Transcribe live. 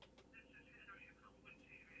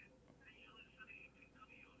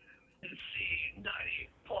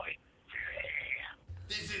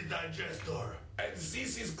And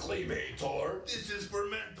this is Claymator. This is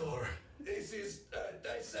Fermentor. This is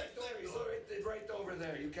Dissector. He's right over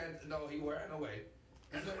there. You can't. No, he ran away.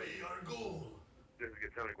 And we are Ghoul. This is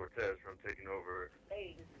Gatoni Cortez from Taking Over.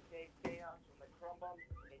 Hey, this is Dave Chaos from the Crumbum,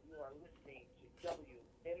 and you are listening to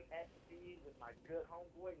WMSC with my good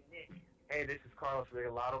homeboy Nick. Hey, this is Carlos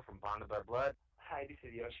Regalado from Bonded by Blood. Hi, this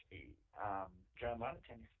is Yoshi, drummer,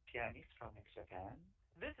 pianist from Japan.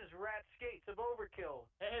 This is Rat Skates of Overkill.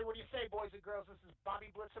 Hey, what do you say, boys and girls? This is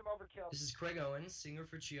Bobby Blitz from Overkill. This is Craig Owens, singer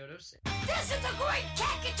for Chiodos. This is the Great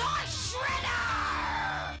Cat Guitar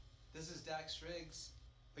Shredder! This is Dax Riggs.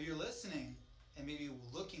 But you're listening and maybe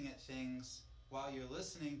looking at things while you're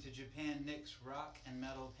listening to Japan Nick's Rock and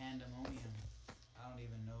Metal Pandemonium. I don't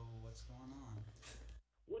even know what's going on.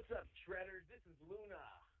 What's up, Shredders? This is Luna.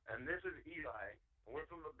 And this is Eli. And we're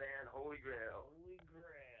from the band Holy Grail. Holy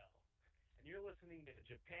Grail. And you're listening to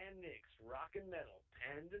Japan Nick's Rock and Metal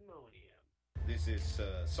Pandemonium. This is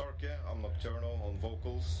Sarke. I'm Nocturnal on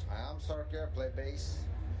vocals. I'm Sarke, play bass.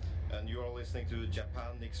 And you are listening to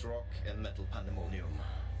Japan Nick's Rock and Metal Pandemonium.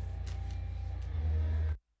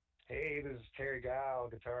 Hey, this is Terry Gao,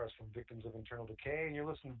 guitarist from Victims of Internal Decay, and you're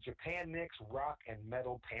listening to Japan Nick's Rock and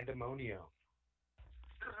Metal Pandemonium.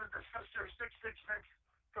 This is the Sister 666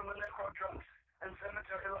 from the Necrodrums and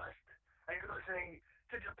Cemetery Lust, and you're listening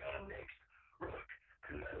to Japan Nick's Rock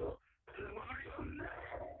and Metal Pandemonium. One man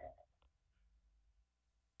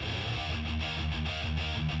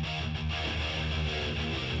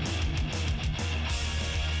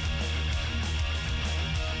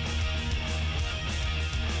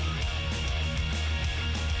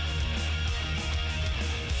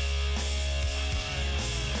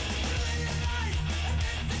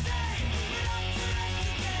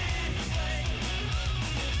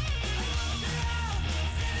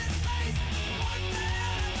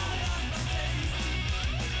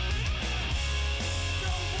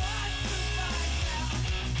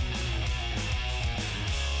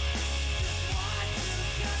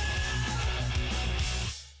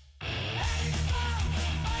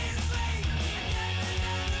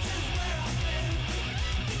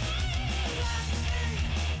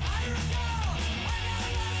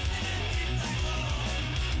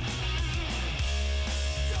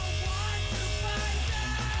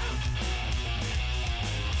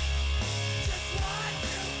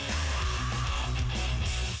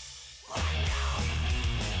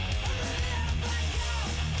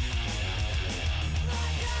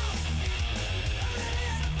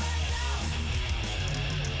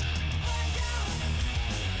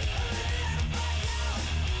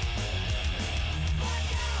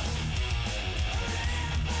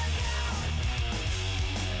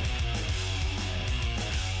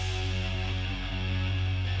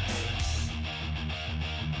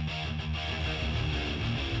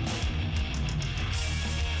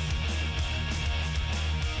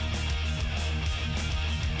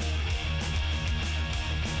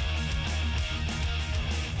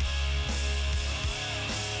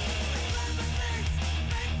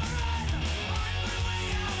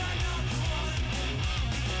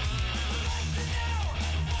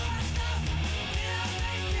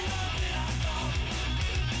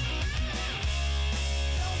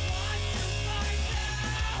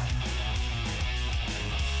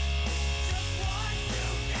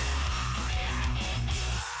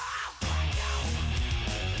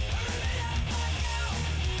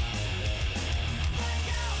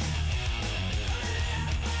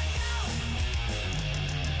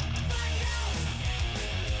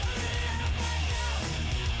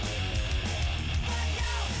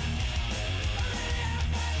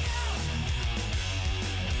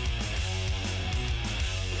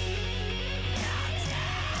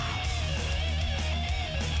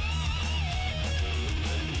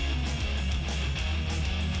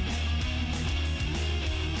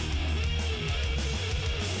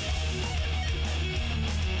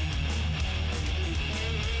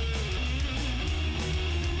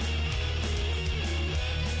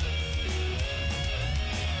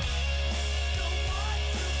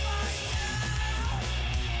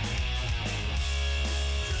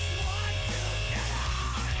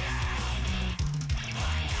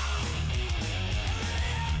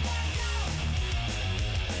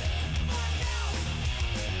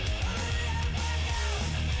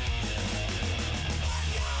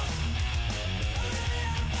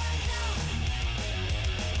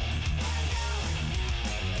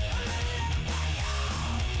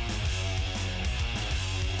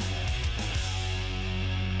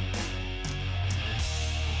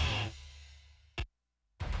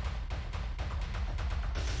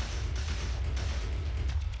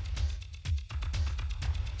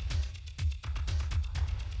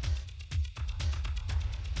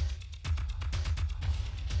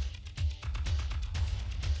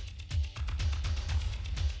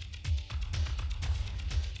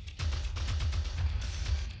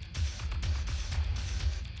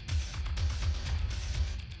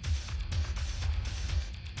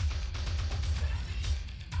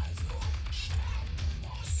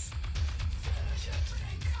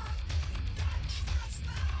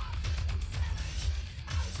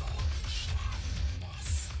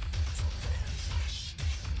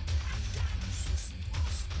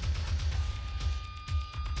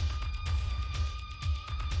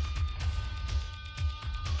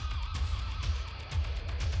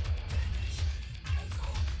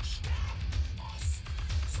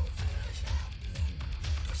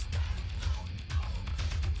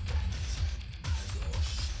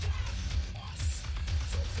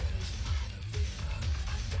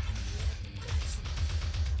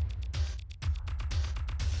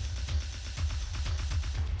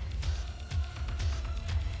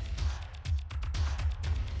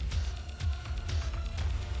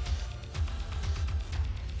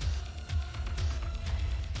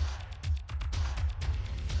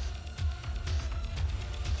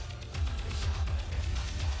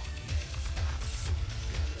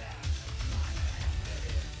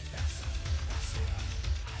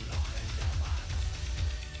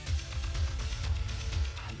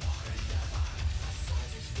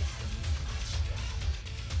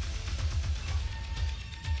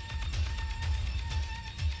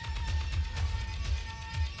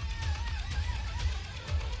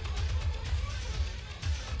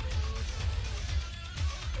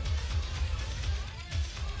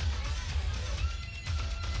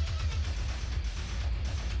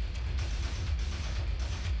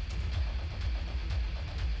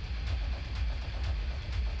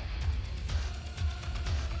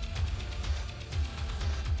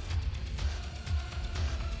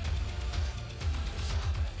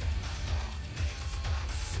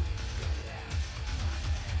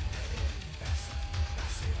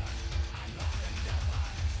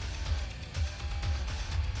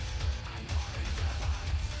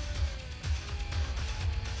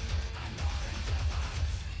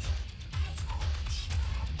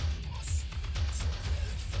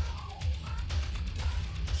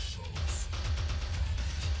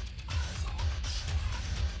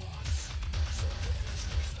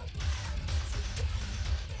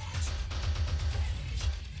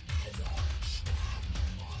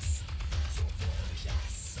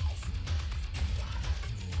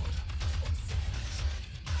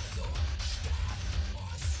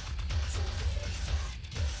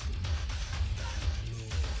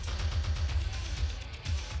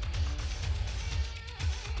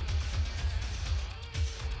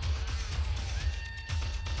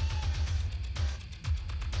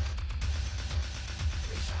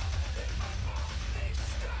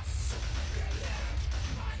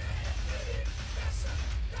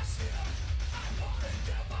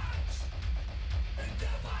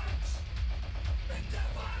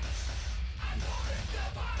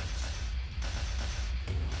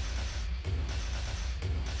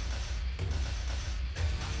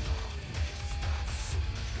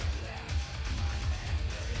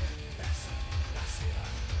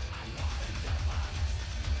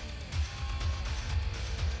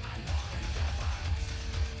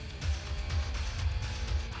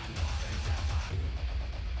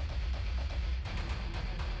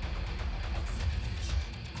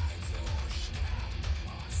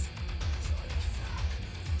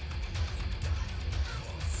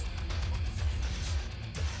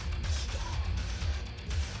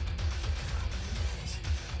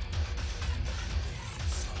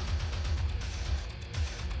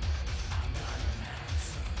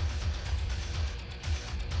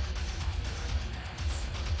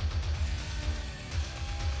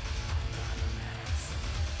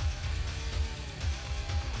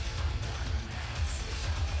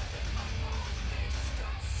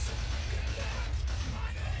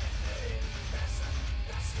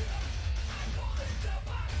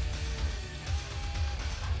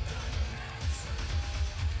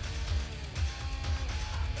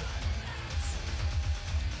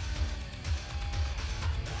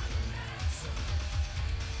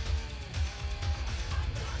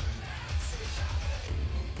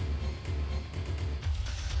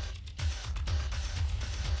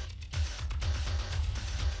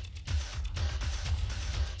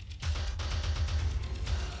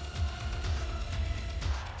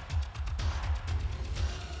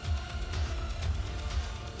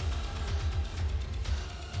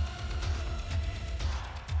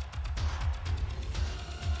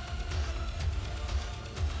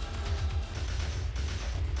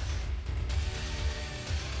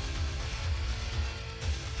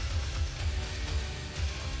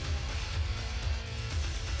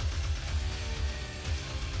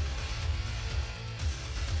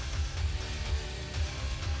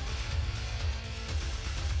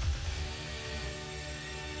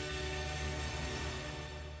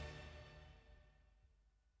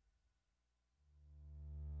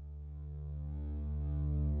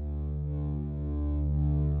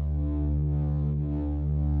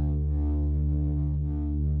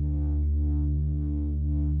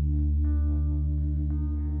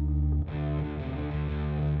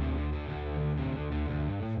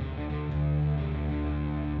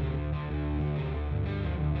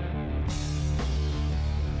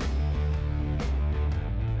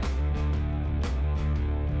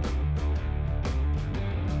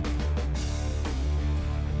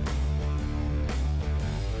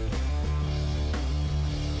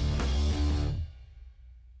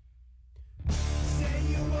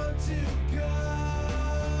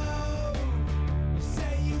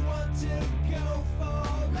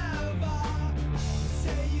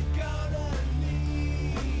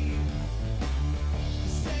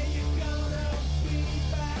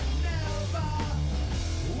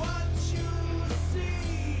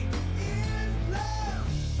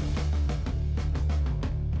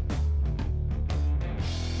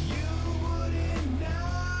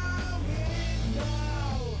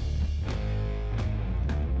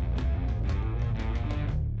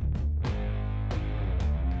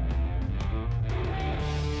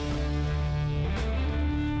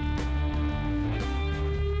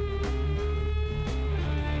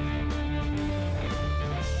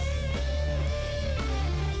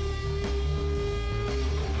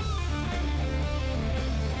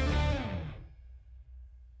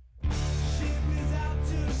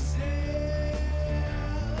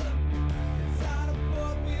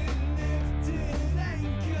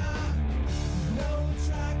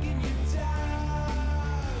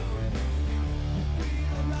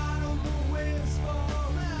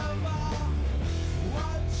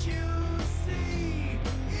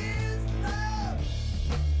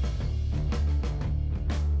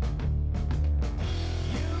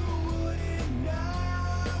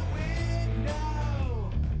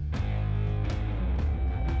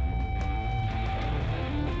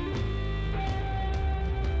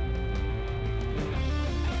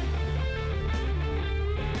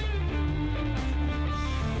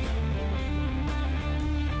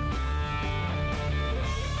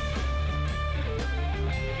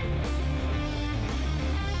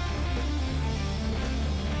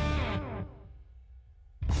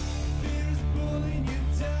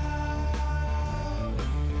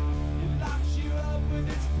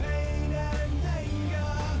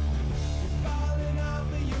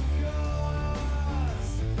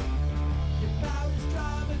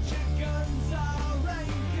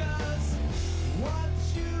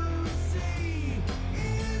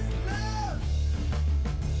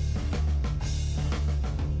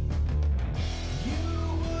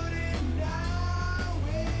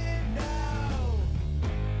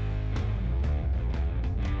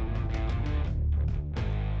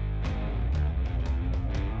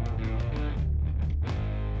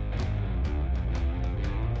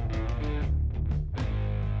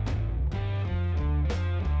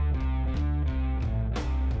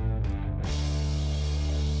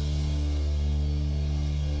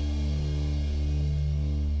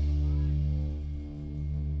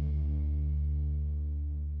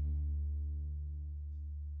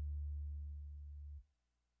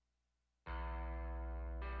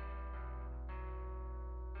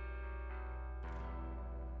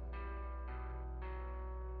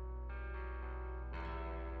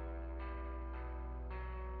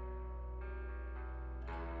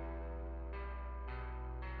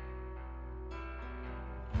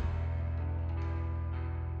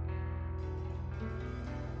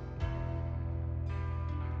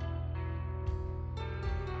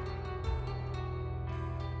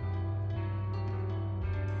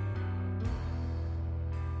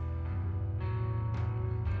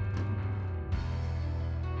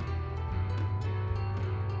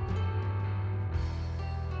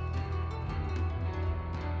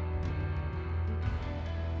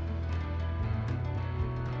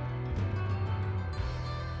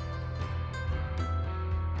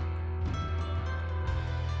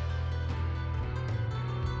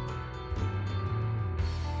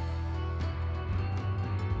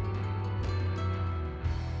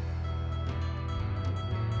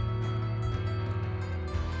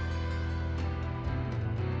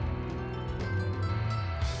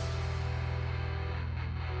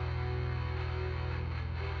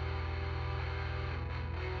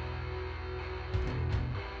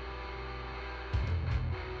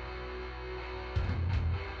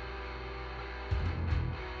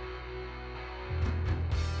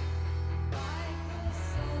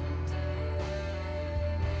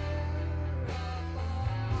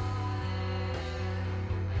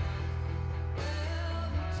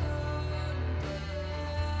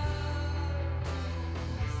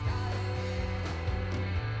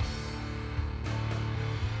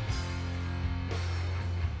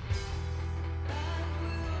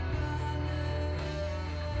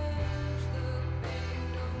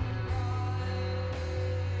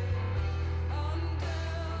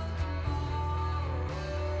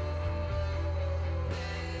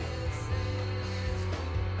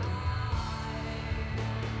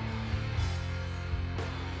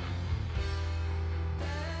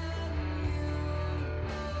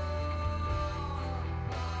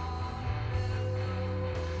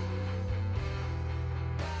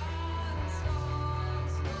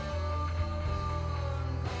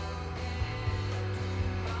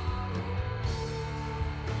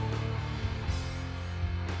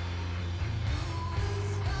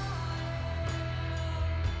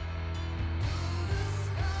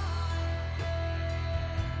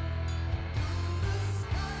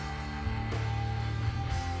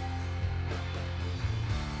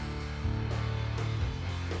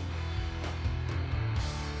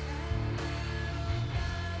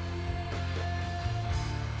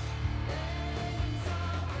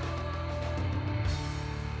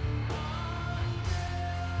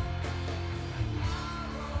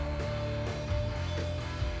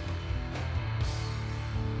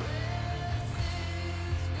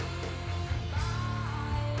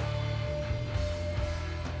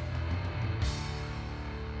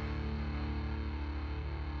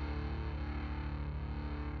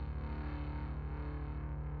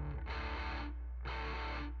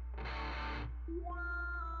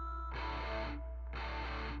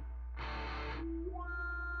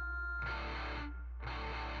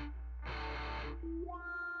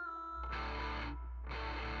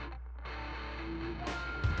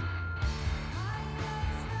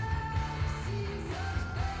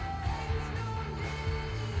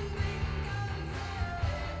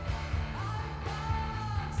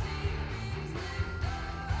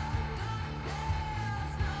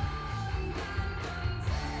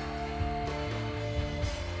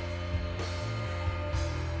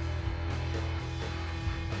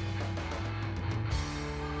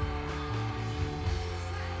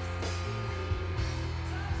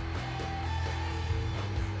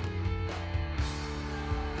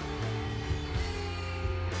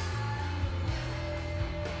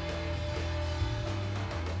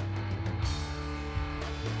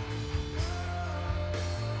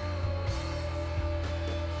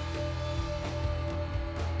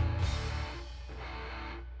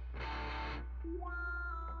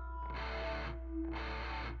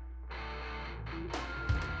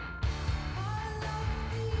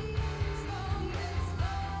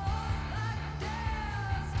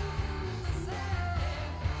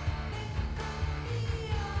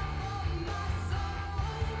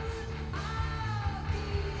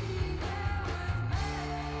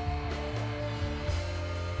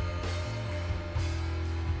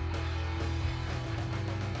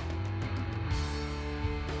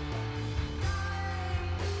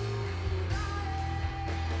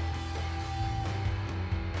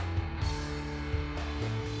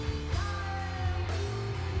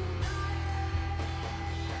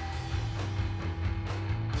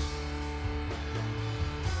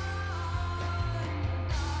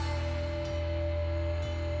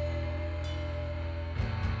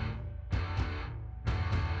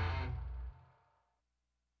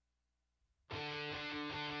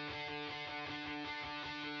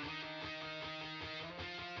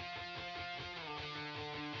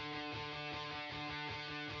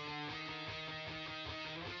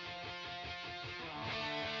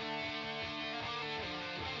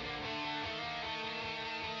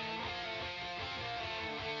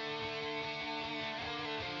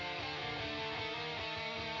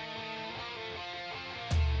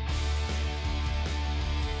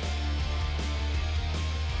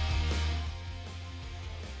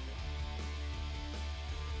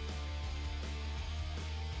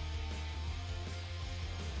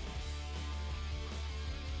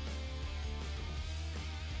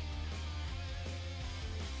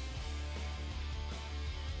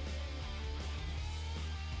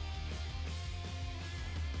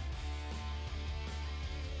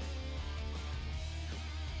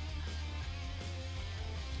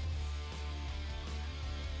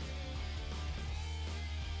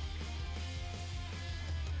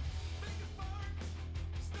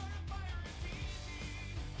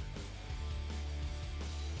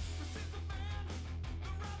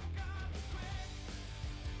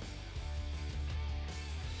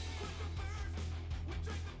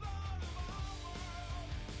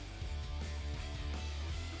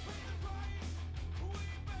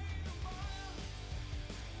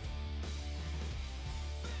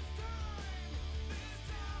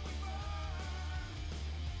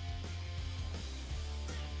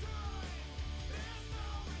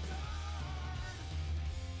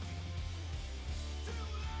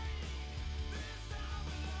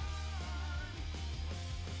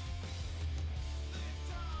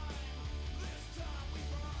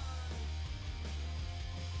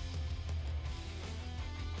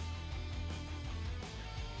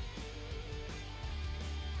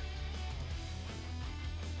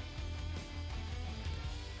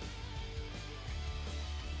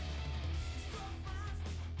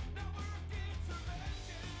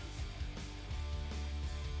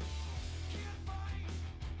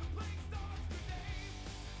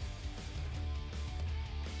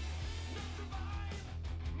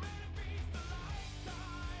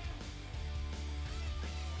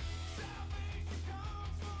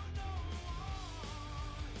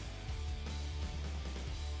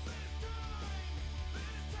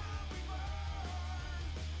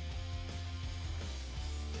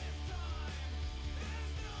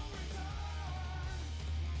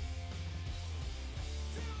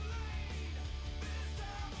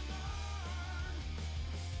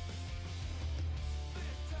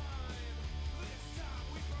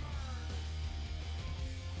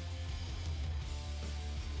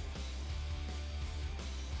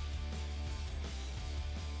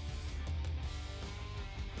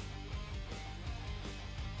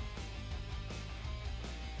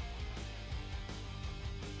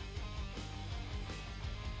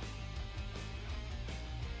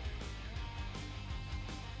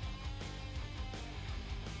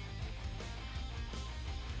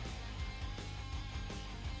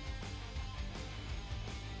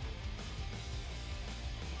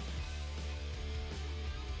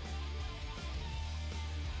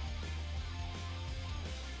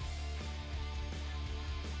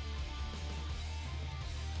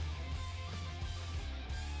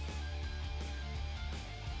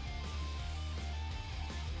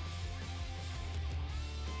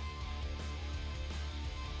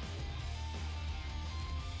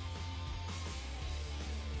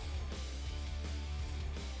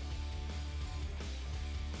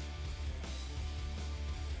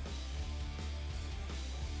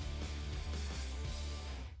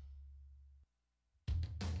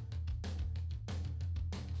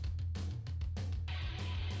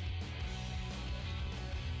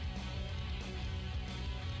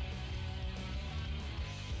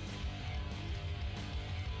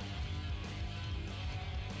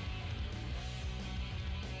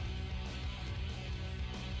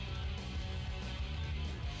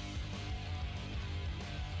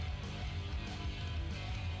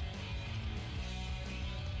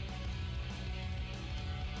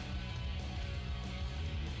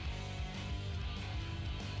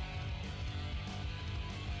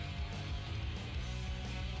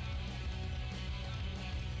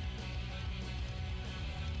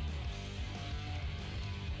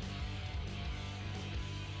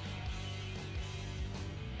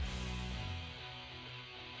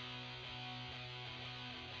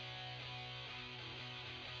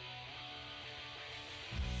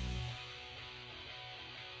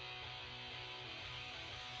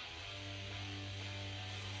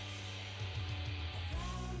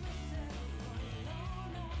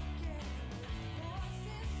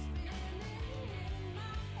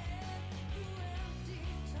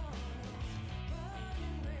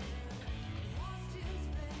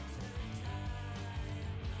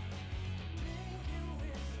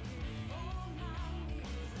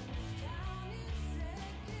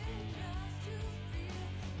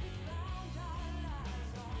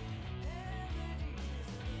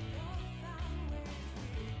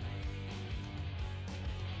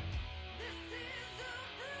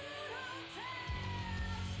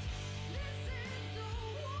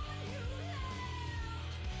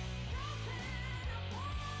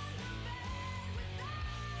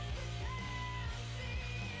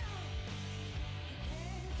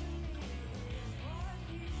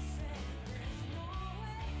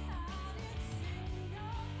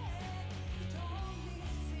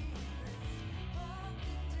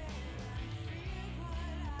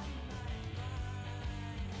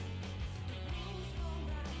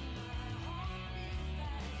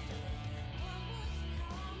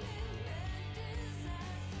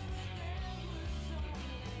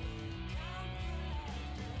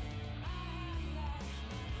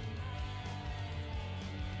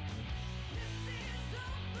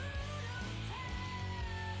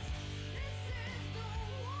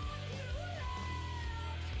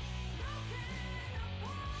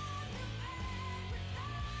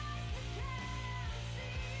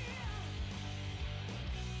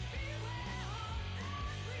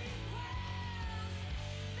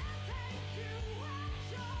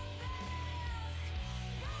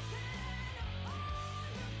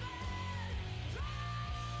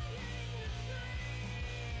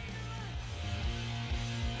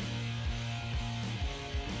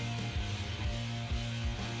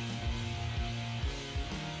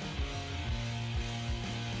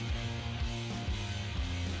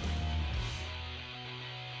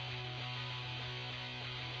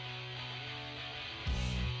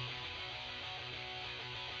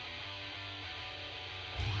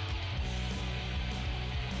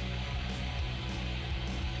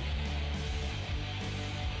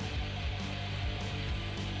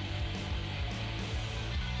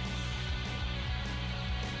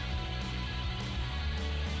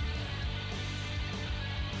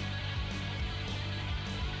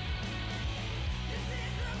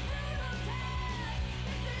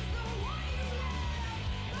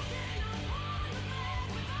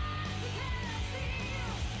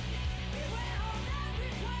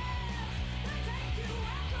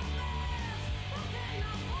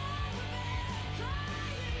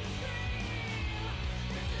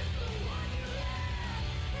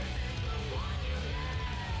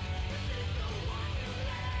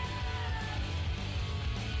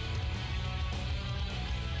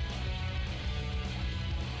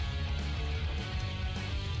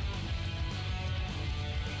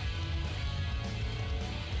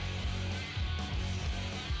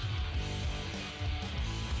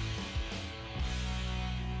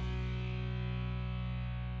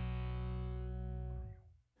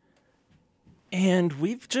And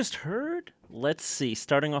we've just heard, let's see,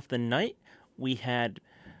 starting off the night, we had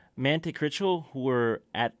Mantic Ritual, who were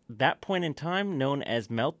at that point in time known as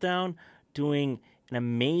Meltdown, doing an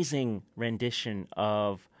amazing rendition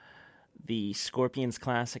of the Scorpions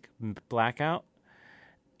classic Blackout.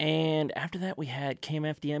 And after that, we had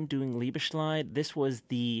KMFDM doing Liebeschleid. This was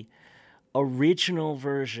the original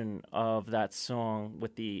version of that song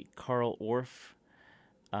with the Carl Orff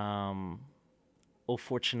O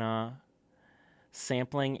Fortuna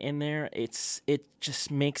sampling in there. It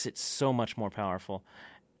just makes it so much more powerful.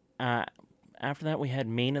 After that, we had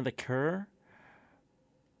Main of the Cur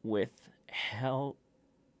with Hell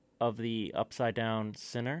of the Upside Down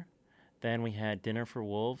Sinner. Then we had Dinner for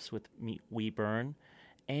Wolves with We Burn.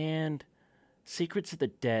 And Secrets of the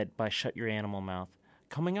Dead by Shut Your Animal Mouth.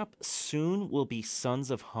 Coming up soon will be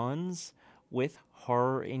Sons of Huns with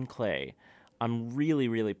Horror in Clay. I'm really,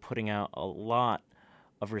 really putting out a lot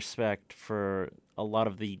of respect for a lot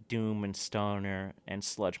of the doom and stoner and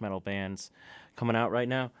sludge metal bands coming out right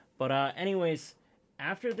now. But anyways,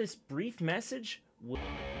 after this brief message...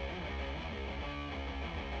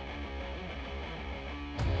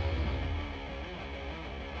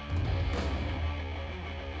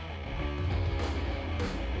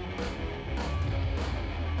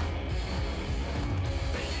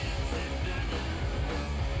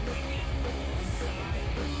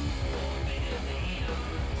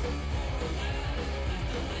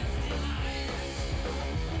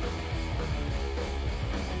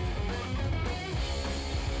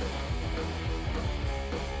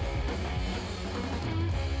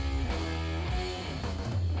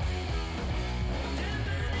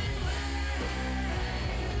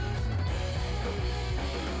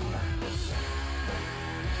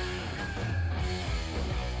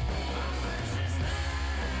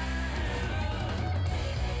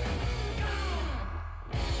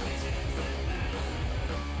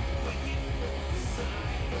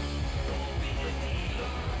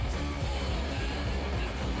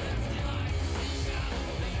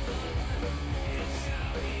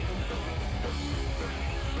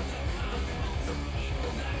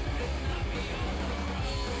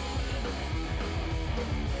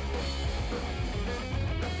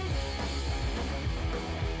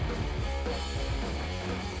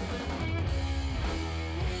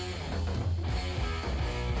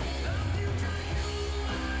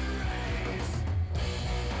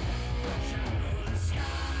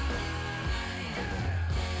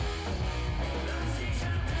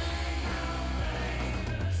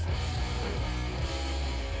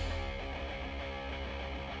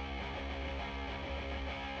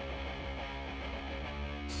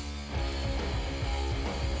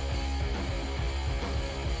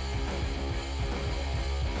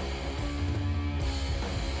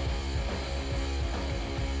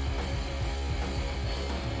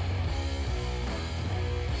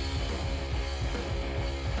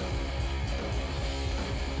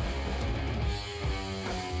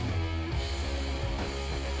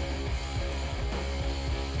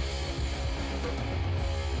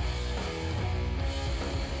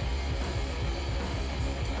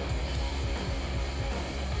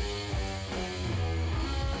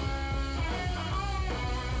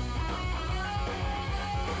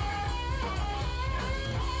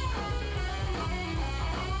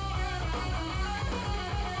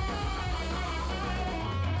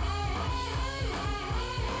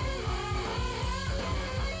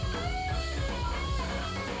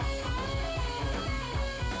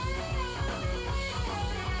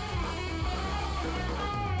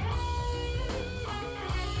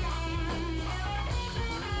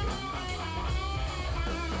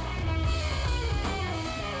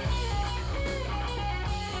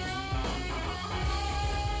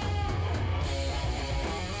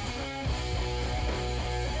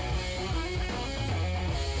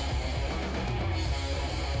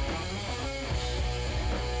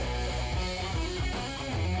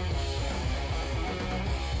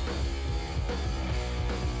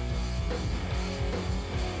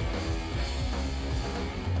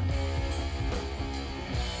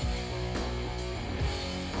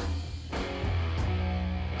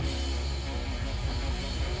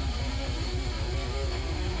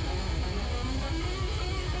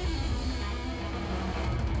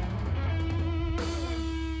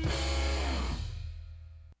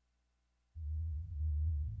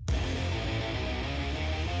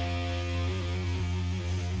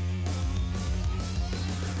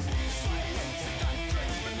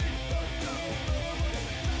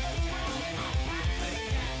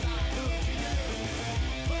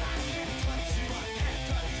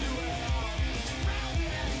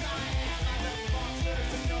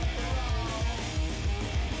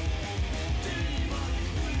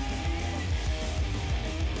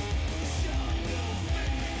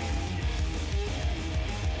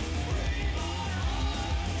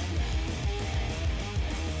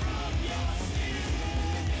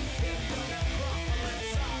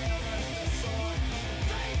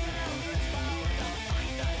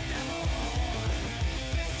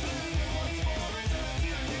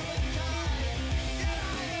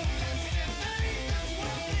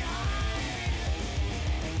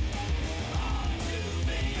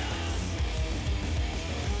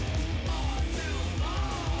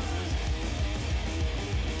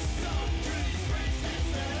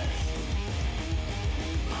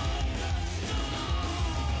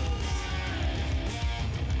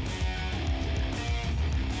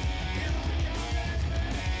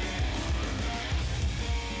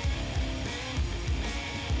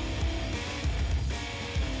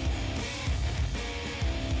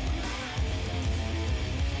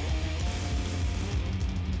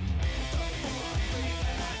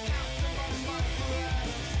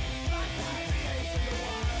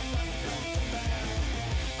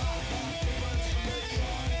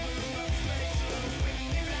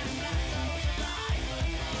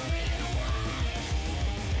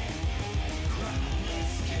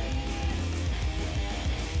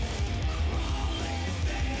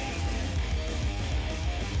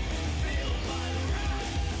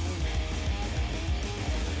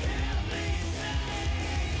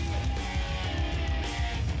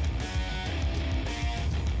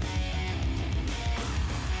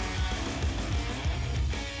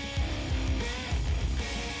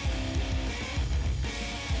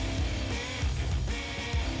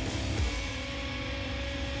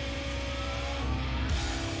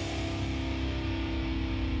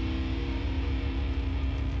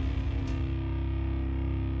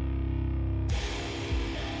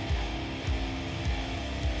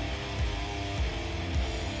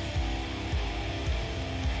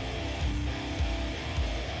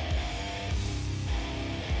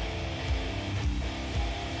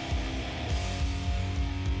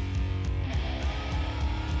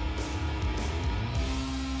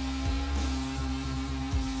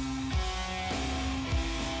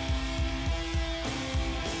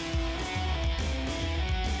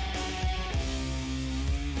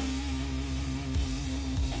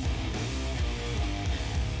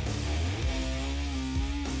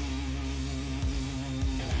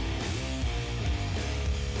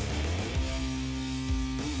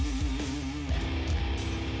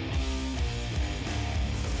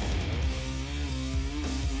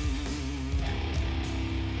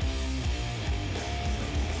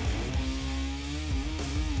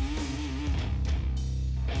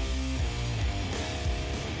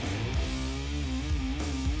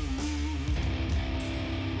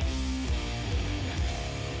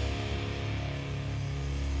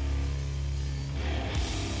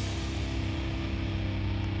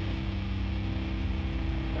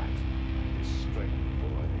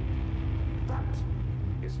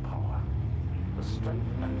 is power. The strength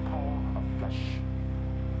and power of flesh.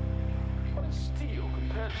 What is steel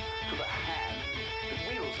compared to the hand that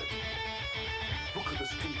wields it? Look at the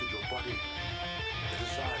strength of your body, the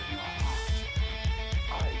desire in your heart.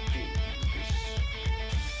 I gave you this.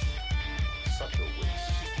 Such a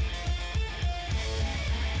waste.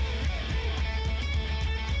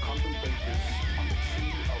 Contemplate this on the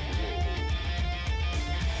tree of woe.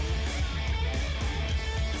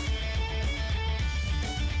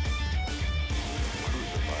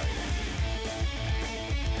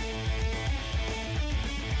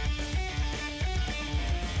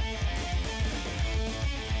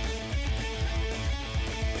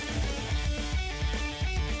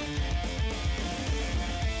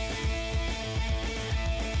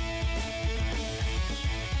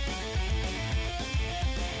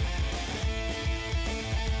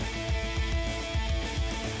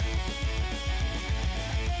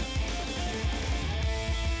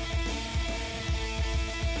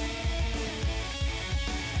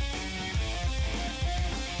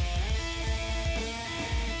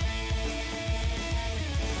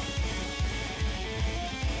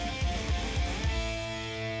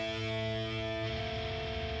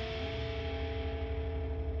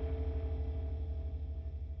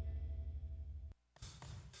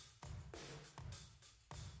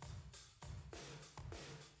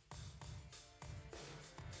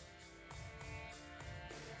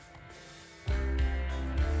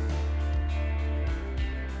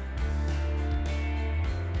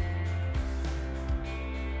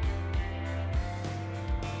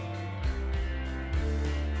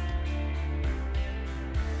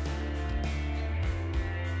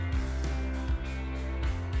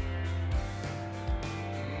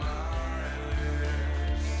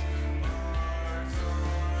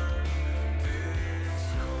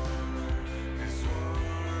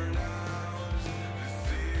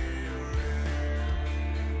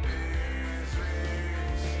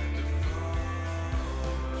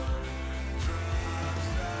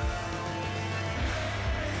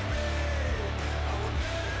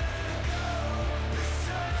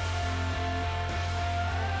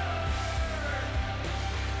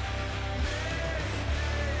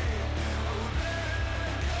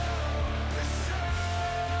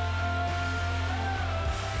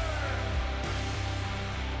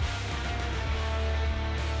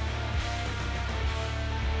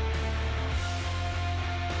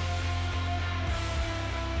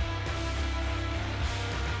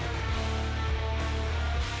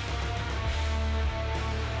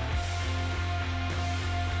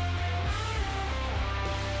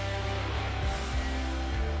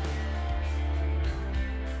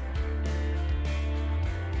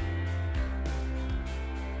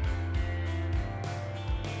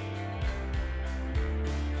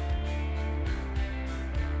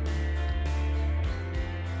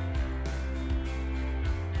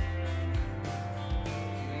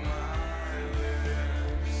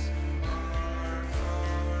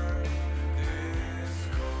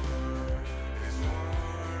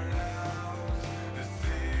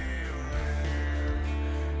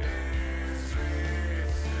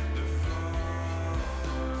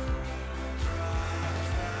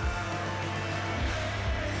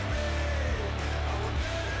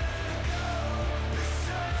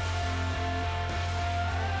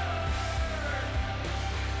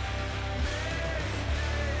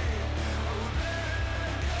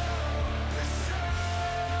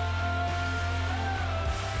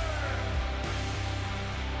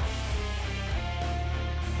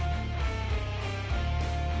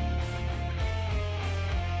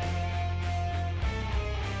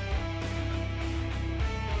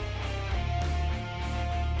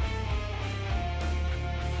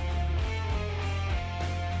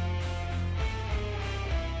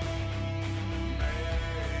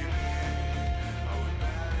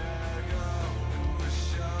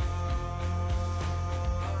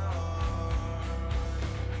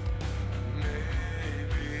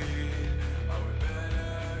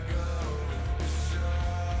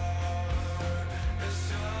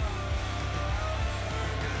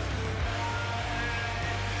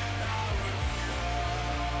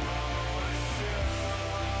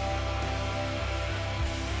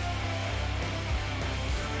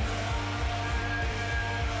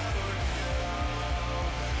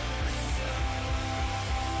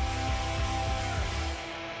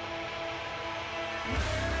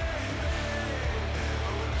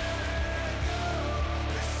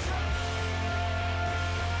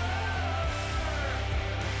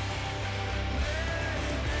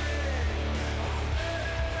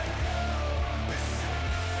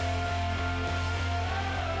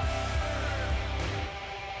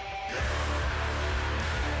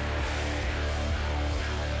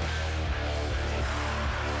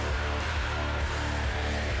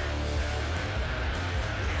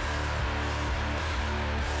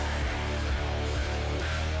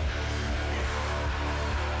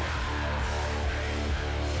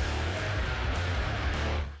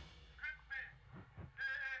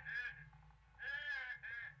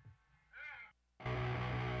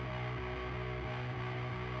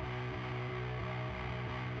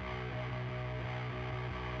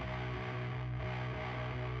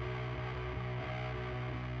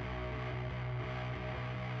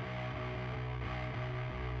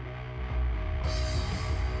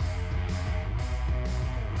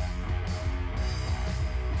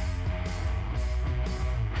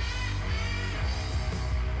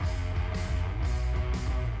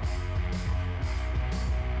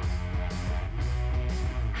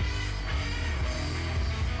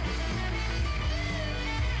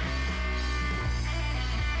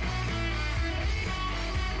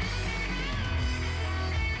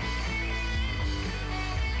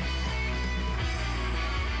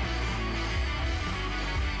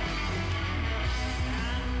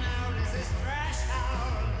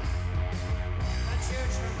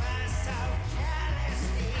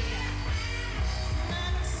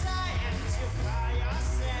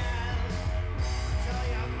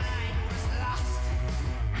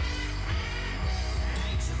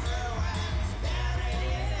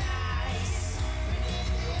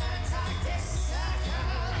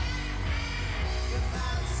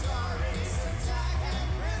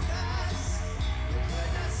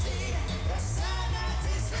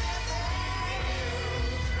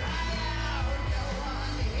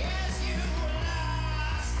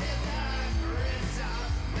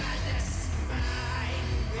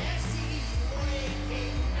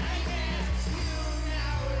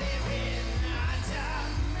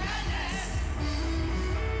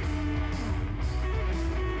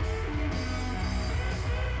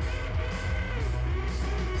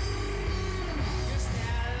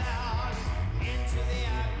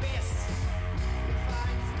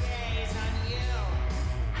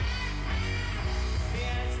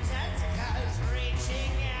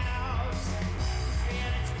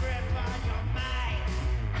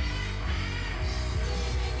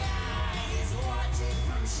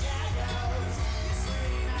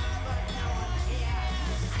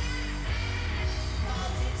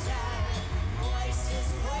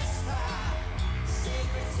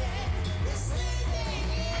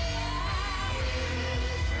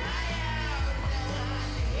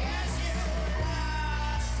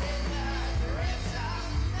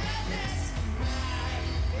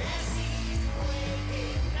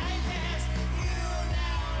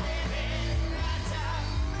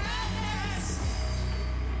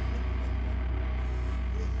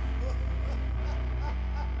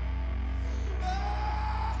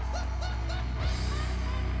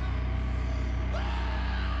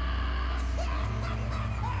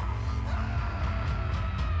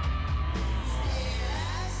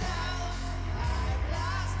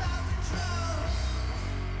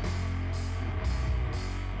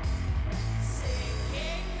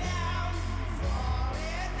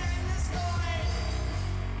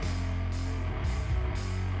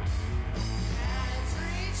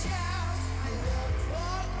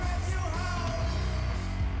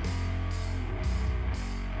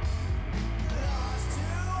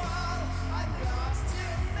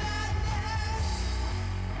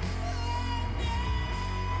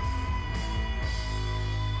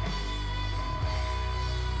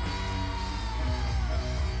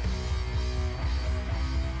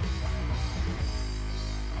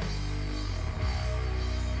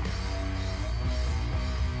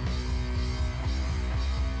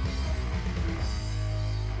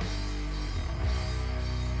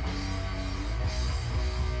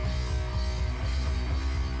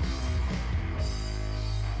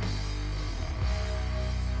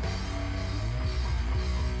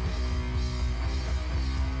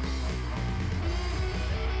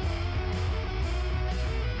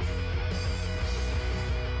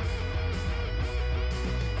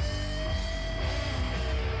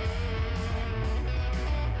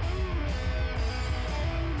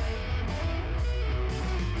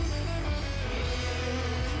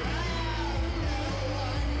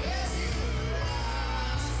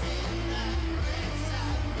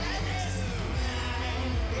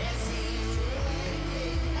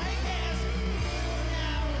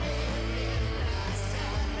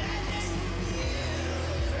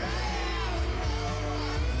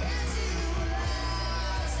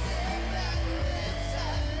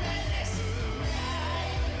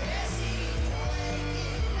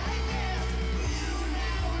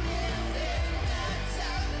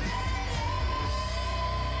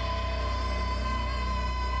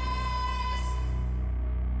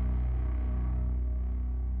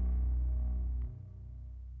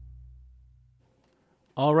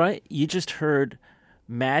 All right, you just heard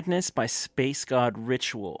Madness by Space God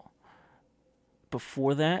Ritual.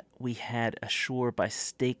 Before that, we had Ashore by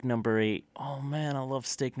Stake Number 8. Oh man, I love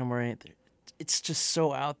Stake Number 8. It's just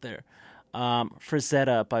so out there.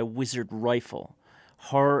 Frazetta by Wizard Rifle.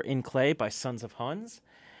 Horror in Clay by Sons of Huns.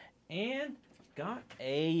 And got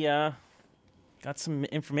some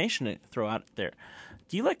information to throw out there.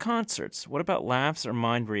 Do you like concerts? What about laughs or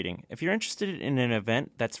mind reading? If you're interested in an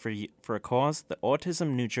event that's for a cause, the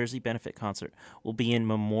Autism New Jersey Benefit Concert will be in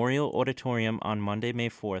Memorial Auditorium on Monday, May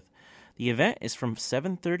 4th. The event is from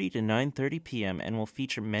 7:30 to 9:30 p.m. and will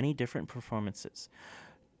feature many different performances.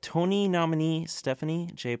 Tony nominee Stephanie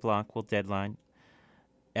J. Block will deadline.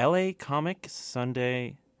 L.A. comic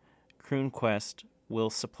Sunday Croon Quest will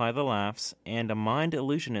supply the laughs, and a mind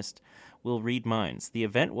illusionist will read minds. The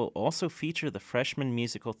event will also feature the Freshman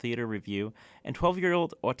Musical Theater Review and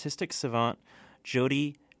 12-year-old autistic savant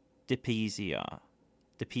Jody DePizia.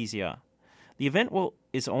 The event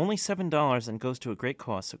is only $7 and goes to a great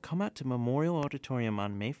cause, so come out to Memorial Auditorium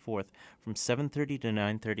on May 4th from 7:30 to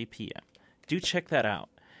 9:30 p.m. Do check that out.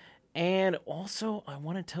 And also, I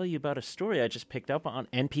want to tell you about a story I just picked up on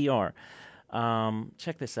NPR.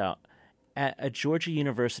 Check this out. At a Georgia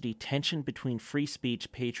university, tension between free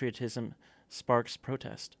speech, patriotism sparks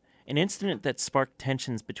protest. An incident that sparked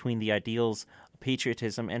tensions between the ideals of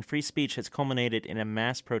patriotism and free speech has culminated in a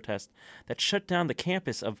mass protest that shut down the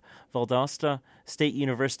campus of Valdosta State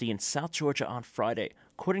University in South Georgia on Friday.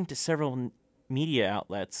 According to several media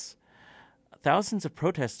outlets, thousands of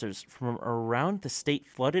protesters from around the state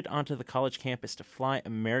flooded onto the college campus to fly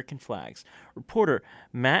American flags. Reporter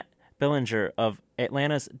Matt Bellinger of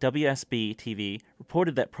Atlanta's WSB-TV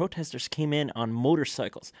reported that protesters came in on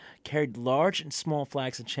motorcycles, carried large and small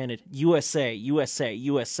flags, and chanted, "USA, USA,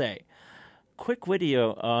 USA." Quick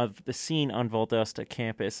video of the scene on Valdosta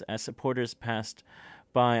campus as supporters passed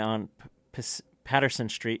by on Patterson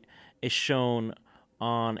Street is shown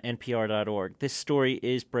on NPR.org. This story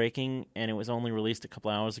is breaking, and it was only released a couple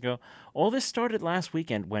hours ago. All this started last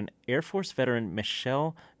weekend when Air Force veteran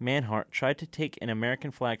Michelle Manhart tried to take an American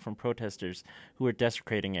flag from protesters who were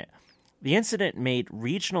desecrating it. The incident made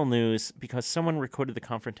regional news because someone recorded the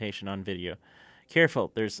confrontation on video.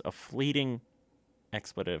 Careful, there's a fleeting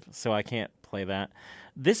expletive, so I can't play that.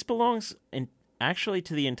 This belongs actually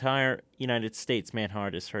to the entire United States,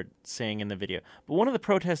 Manhart is heard saying in the video. But one of the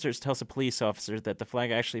protesters tells a police officer that the flag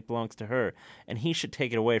actually belongs to her, and he should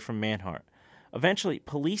take it away from Manhart. Eventually,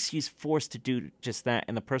 police used force to do just that,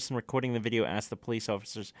 and the person recording the video asked the police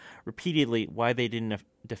officers repeatedly why they didn't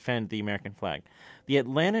defend the American flag. The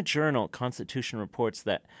Atlanta Journal-Constitution reports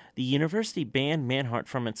that the university banned Manhart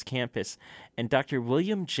from its campus, and Dr.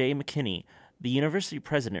 William J. McKinney, the university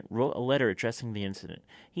president, wrote a letter addressing the incident.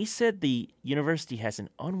 He said the university has an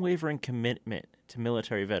unwavering commitment to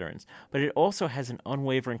military veterans, but it also has an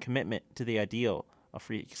unwavering commitment to the ideal of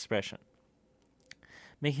free expression.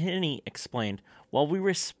 McKinney explained, "While we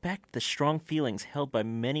respect the strong feelings held by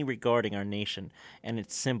many regarding our nation and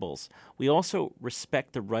its symbols, we also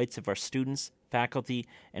respect the rights of our students, faculty,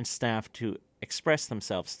 and staff to express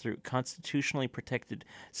themselves through constitutionally protected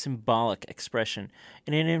symbolic expression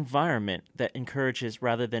in an environment that encourages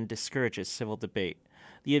rather than discourages civil debate."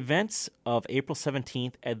 The events of April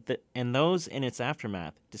 17th and those in its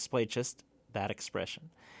aftermath displayed just that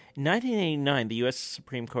expression. In 1989, the U.S.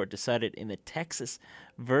 Supreme Court decided in the Texas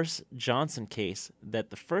v. Johnson case that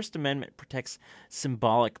the First Amendment protects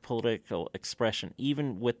symbolic political expression,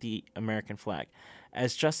 even with the American flag.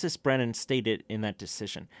 As Justice Brennan stated in that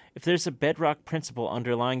decision, if there's a bedrock principle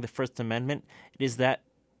underlying the First Amendment, it is that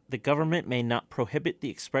the government may not prohibit the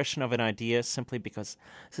expression of an idea simply because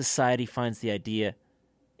society finds the idea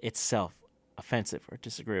itself offensive or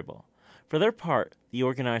disagreeable. For their part, the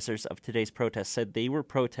organizers of today's protest said they were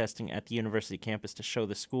protesting at the university campus to show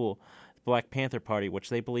the school, the Black Panther Party, which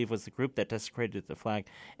they believe was the group that desecrated the flag,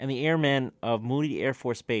 and the airmen of Moody Air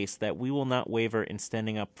Force Base that we will not waver in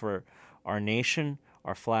standing up for our nation,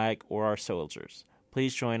 our flag, or our soldiers.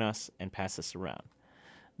 Please join us and pass this around.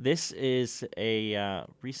 This is a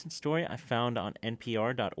recent story I found on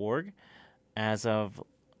NPR.org as of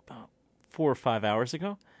about 4 or 5 hours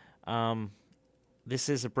ago. This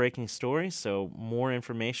is a breaking story, so more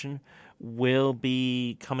information will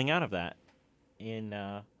be coming out of that in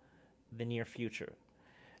the near future.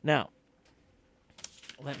 Now,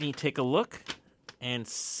 let me take a look and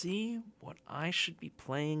see what I should be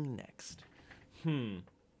playing next.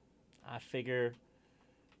 I figure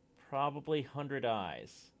probably 100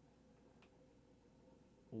 Eyes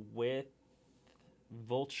with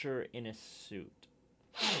Vulture in a Suit.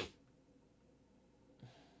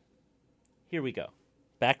 Here we go.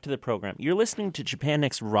 back to the program. You're listening to Japan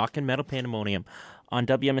Next Rock and Metal Pandemonium on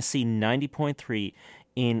WMSC 90.3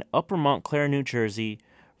 in Upper Montclair, New Jersey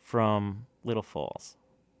from Little Falls.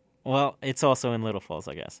 Well, it's also in Little Falls,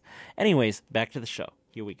 I guess. Anyways, back to the show.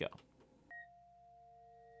 Here we go.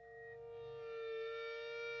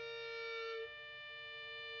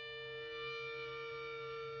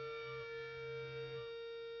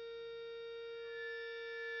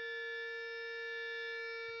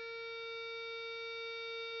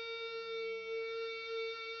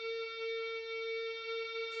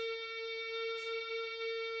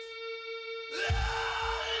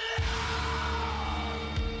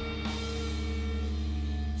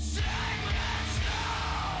 Sacred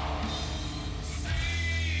snow!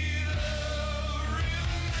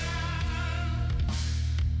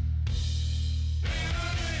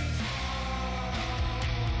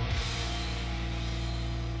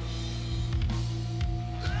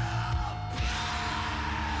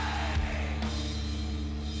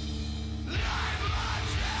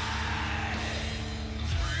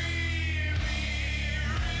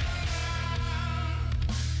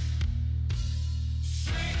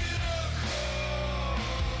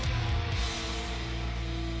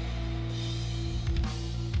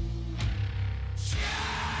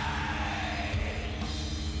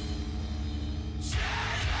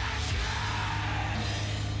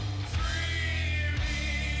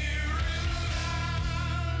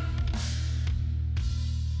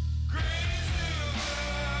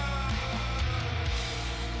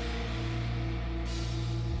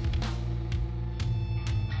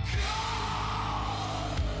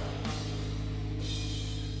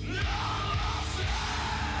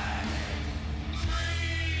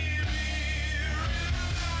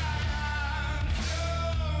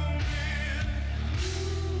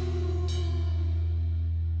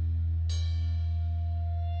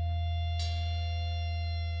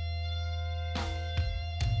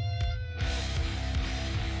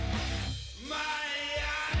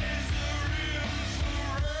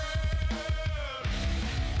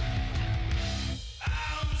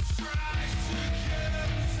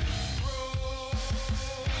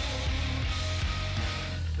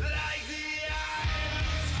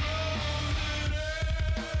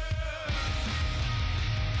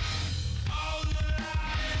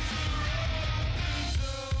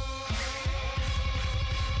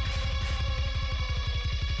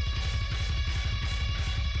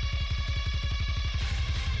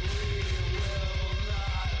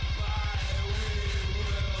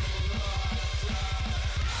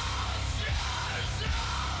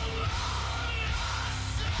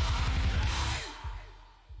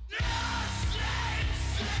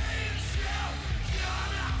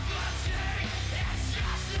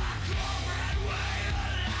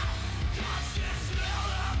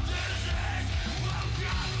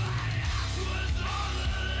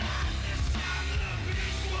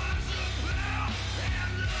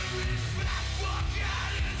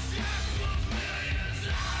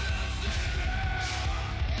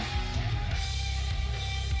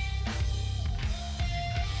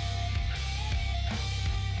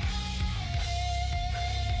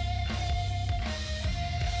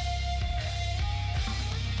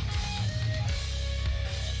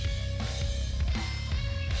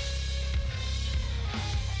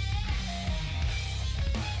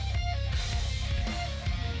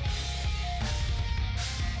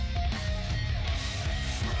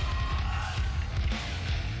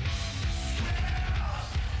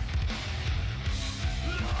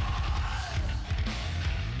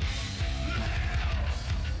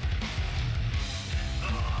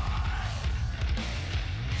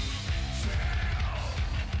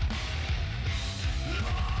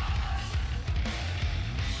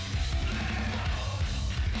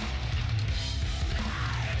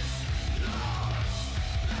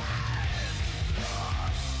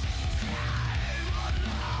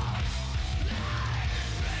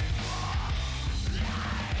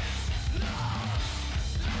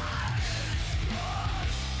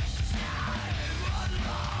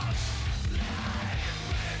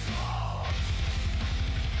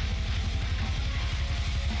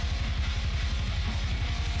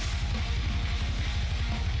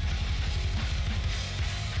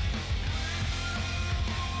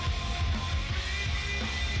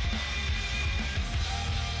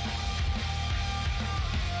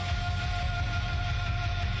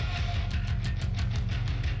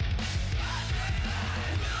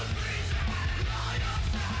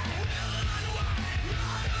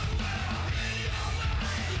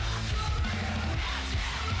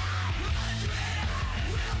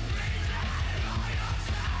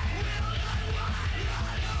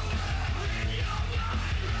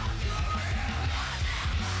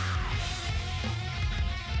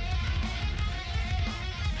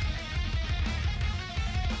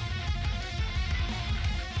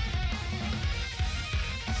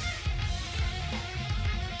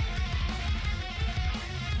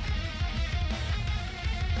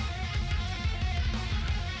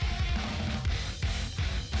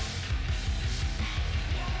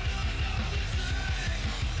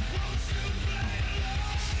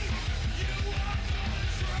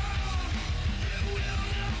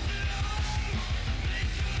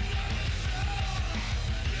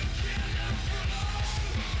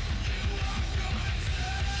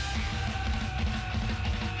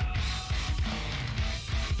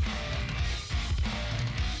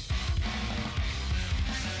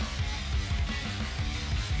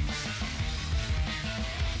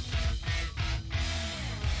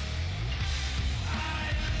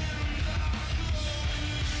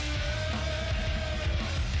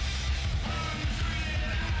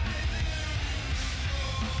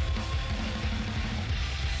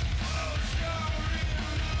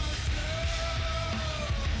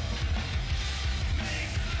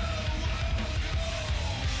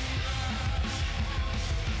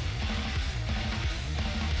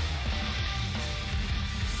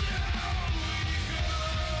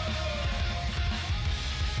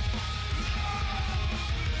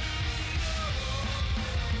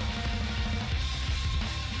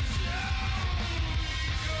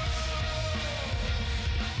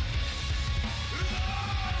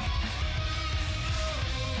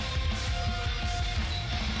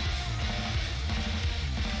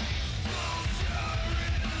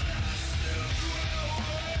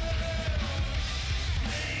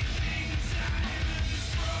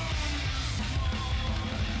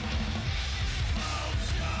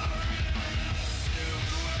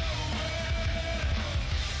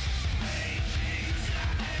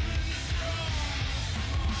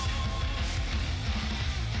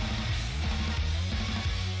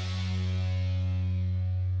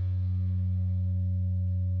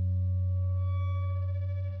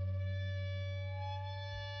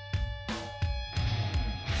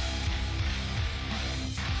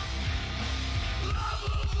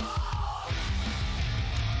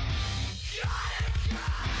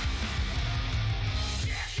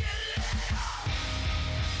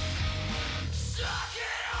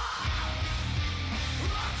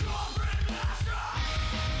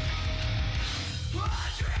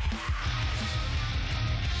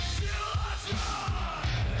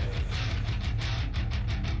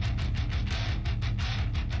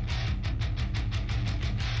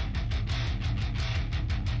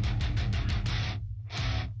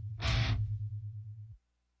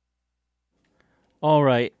 All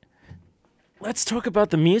right. Let's talk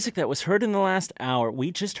about the music that was heard in the last hour.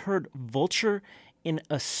 We just heard Vulture in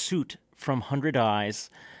a Suit from 100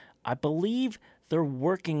 Eyes. I believe they're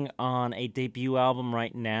working on a debut album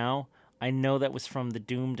right now. I know that was from the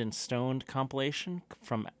Doomed and Stoned compilation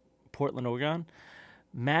from Portland, Oregon.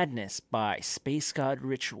 Madness by Space God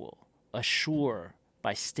Ritual. Assure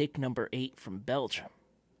by Stake Number 8 from Belgium.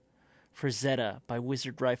 Frazetta by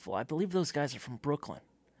Wizard Rifle. I believe those guys are from Brooklyn.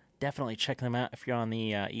 Definitely check them out if you're on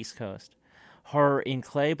the East Coast. Horror in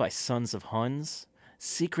Clay by Sons of Huns.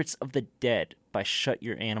 Secrets of the Dead by Shut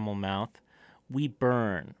Your Animal Mouth. We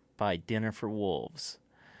Burn by Dinner for Wolves.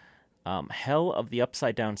 Hell of the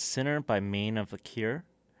Upside Down Sinner by Main of the Cure.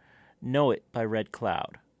 Know It by Red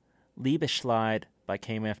Cloud. Liebeschleid by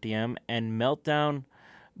KMFDM. And Meltdown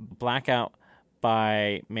Blackout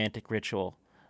by Mantic Ritual.